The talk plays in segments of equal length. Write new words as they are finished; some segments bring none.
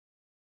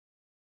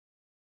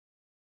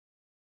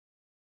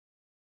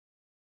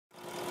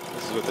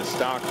is with the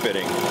stock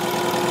fitting.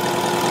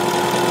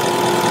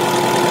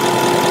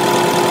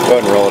 Go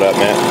ahead and roll it up,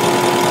 Matt.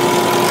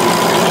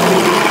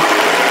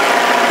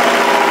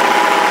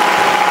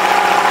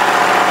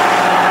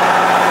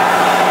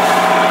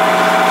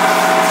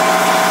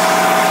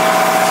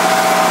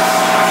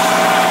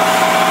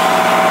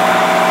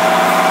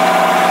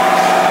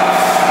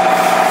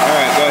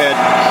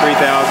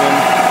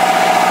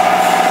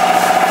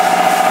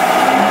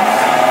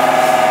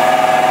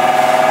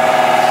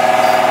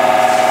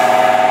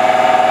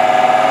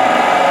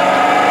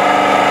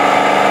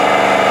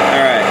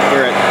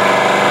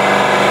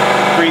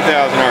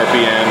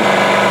 RPM,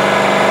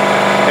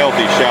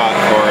 healthy shot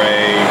for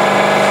a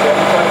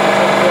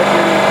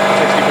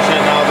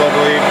 60% nozzle, I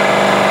believe.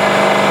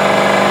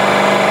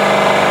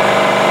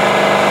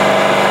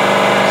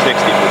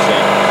 60%.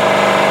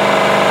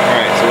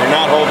 Alright, so we're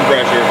not holding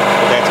pressure,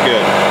 but that's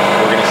good.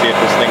 We're going to see if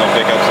this thing will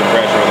pick up some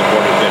pressure with a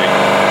ported fitting.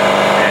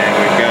 And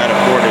we've got a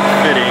ported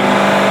fitting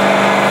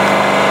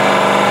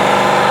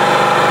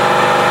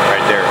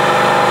right there.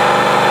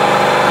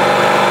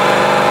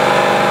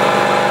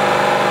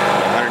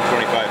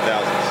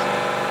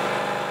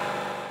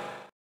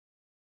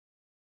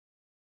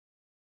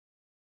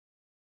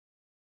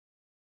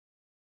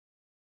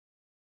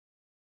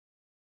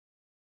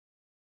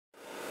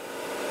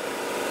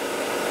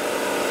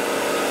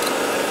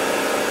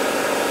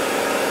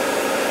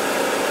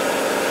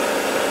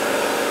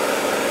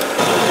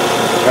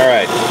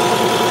 Alright,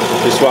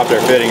 just swapped our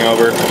fitting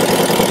over.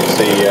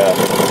 See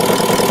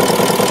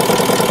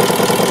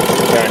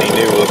shiny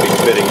new looking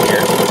fitting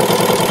here.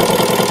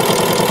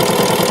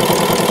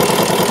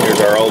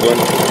 Here's our old one.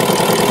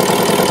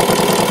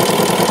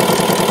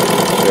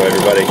 So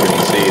everybody can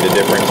see the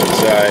difference in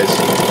size.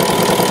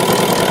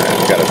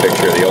 I've got a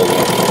picture of the old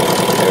one.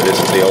 There, this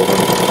is the old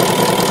one.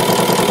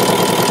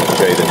 I'll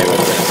show you the new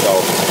one's been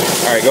installed.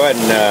 Alright, go ahead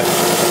and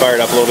fire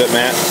it up a little bit,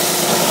 Matt.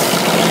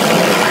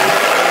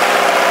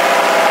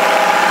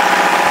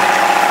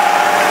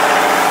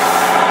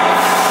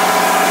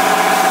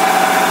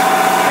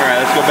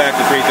 Go back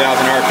to 3,000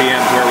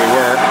 RPMs where we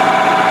were.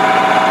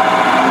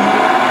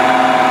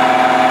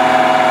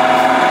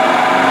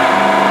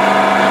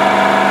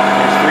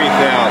 There's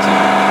 3,000.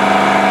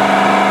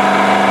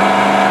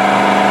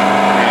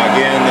 Now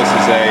again, this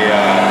is a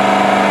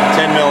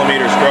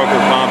 10mm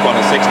stroker pump on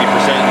a 60%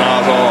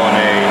 nozzle on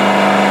a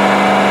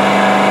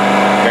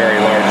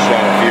very large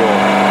shot of fuel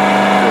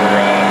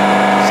for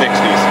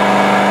 60s.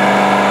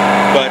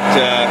 But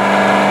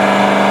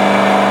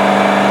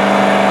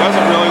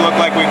doesn't really look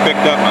like we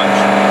picked up much.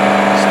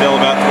 Still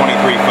about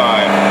 23.5.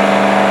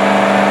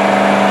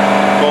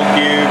 Full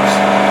cubes.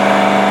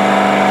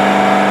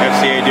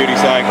 FCA duty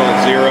cycle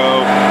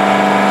 0.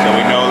 So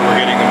we know that we're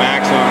getting the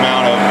maximum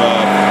amount of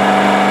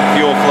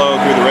fuel flow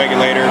through the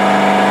regulator.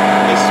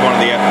 This is one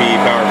of the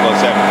FPE PowerFlow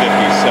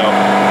 750s, so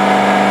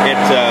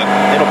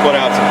it'll put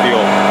out some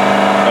fuel.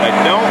 But I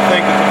don't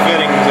think that the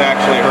fitting is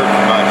actually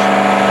hurting much.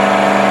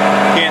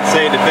 Can't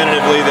say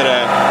definitively that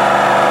a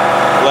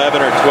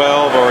 11 or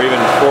 12 or even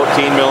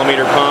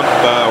 14mm pump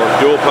or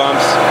dual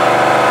pumps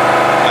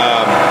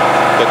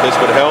that this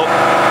would help,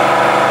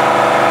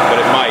 but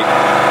it might.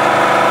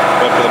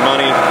 But for the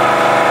money,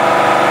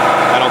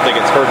 I don't think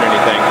it's hurting